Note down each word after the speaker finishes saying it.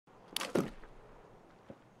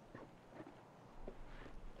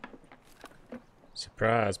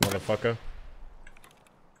Surprise, motherfucker.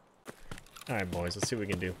 Alright, boys, let's see what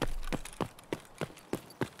we can do.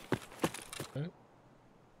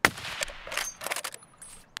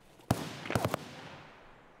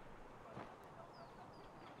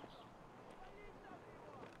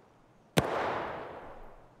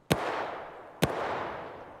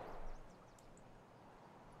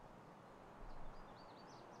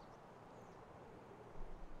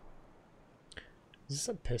 Is this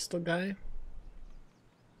a pistol guy?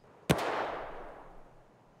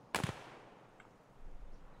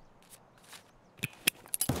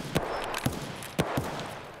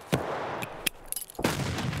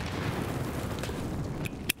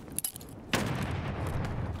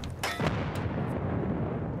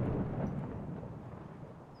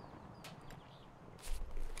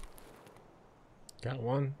 Got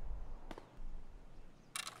one.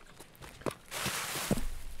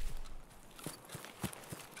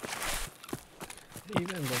 Hey,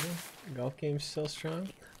 even brother. Golf game's still strong.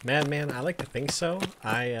 Madman, I like to think so.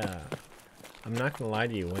 I'm not gonna lie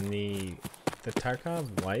to you. When the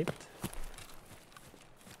Tarkov wiped,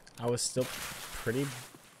 I was still pretty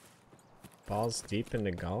balls deep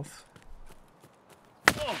into golf.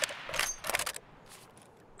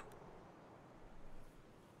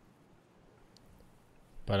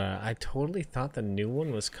 But I totally thought the new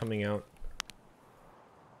one was coming out.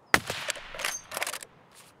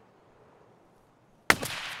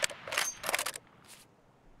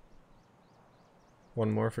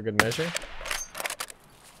 One more for good measure.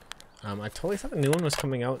 I totally thought the new one was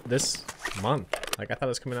coming out this month. Like, I thought it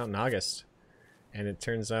was coming out in August. And it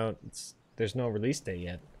turns out there's no release date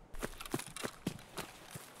yet.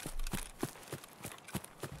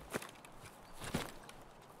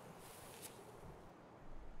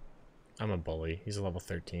 I'm a bully. He's a level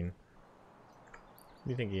 13. What do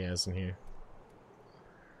you think he has in here?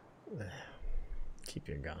 Keep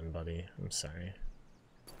your gun, buddy. I'm sorry.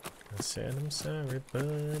 I said I'm sorry,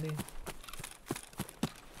 buddy.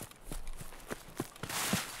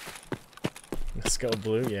 Let's go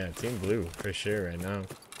blue. Yeah, team blue for sure right now.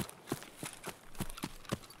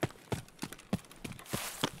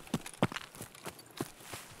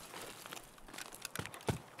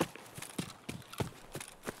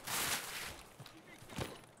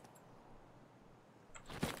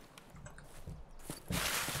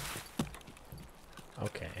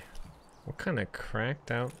 Okay. What kind of cracked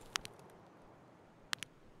out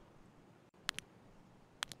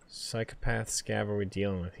psychopath scav are we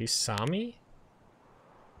dealing with? He saw me?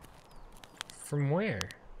 From where?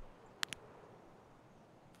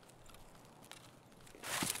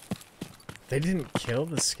 They didn't kill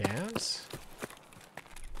the scavs?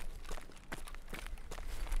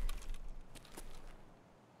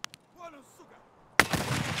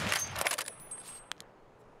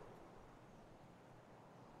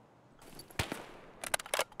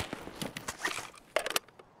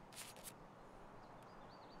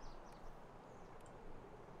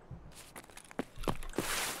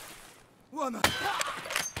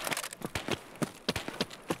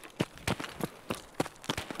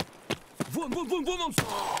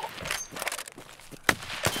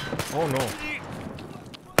 Oh no.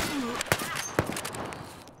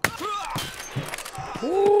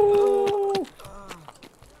 Ooh.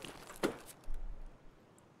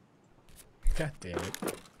 God damn it.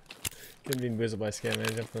 Could be invisible by scan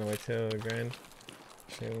manager from the way to the grind.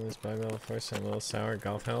 Shameless by level first and a little sour.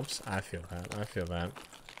 Golf helps. I feel that. I feel that.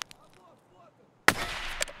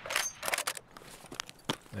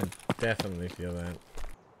 I definitely feel that.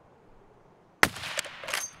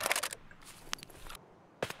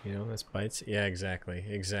 You know, that's bites. Yeah, exactly.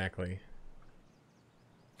 Exactly.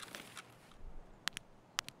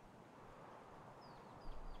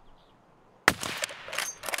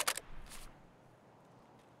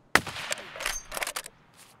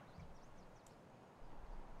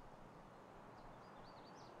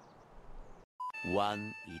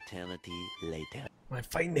 One eternity later. Am I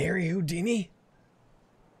fighting Harry Houdini?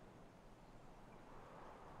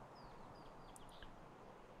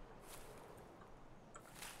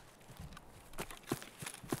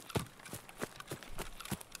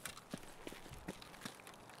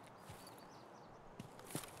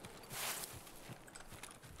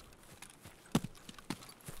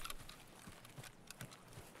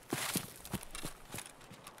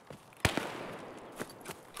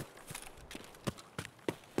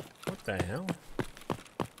 What the hell?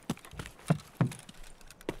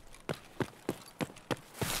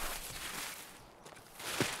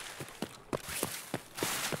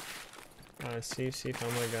 CFC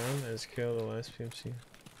found my gun. I just killed the last PMC.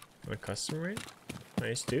 My custom rate?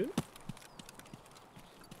 Nice dude.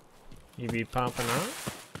 You be popping up?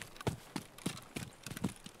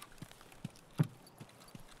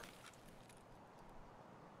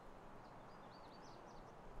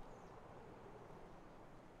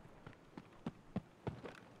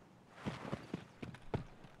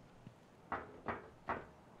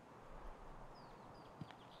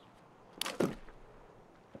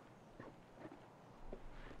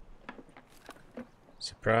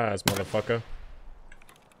 Surprise, motherfucker.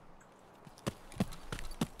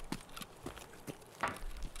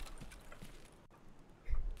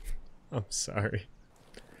 I'm sorry.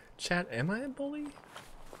 Chat, am I a bully?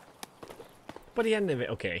 But he had an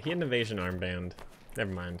okay, he had an evasion armband.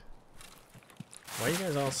 Never mind. Why are you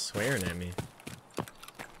guys all swearing at me?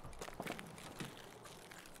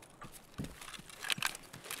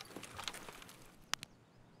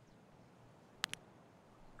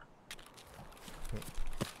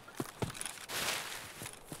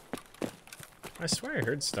 I swear I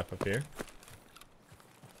heard stuff up here.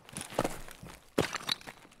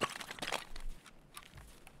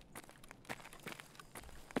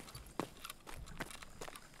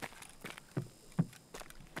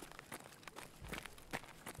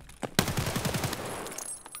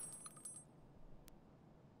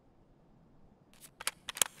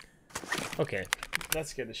 Okay, that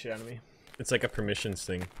scared the shit out of me. It's like a permissions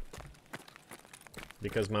thing.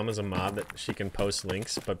 Because Mama's a mod that she can post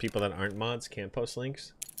links, but people that aren't mods can't post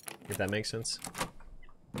links. If that makes sense.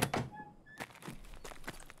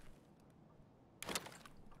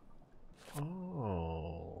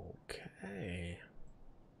 Oh, okay.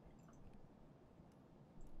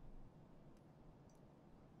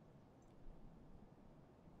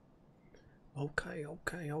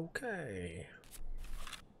 Okay.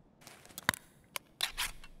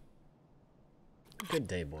 Good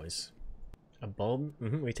day, boys. A bulb?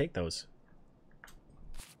 We take those.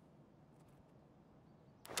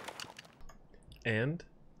 And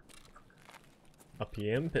a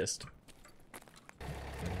PM pistol.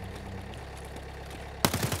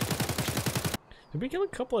 Did we kill a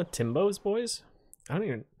couple of Timbos, boys? I don't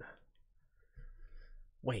even...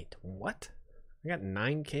 Wait, what? I got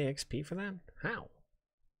 9k XP for that? How?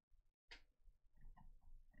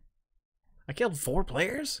 I killed 4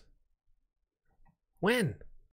 players? When?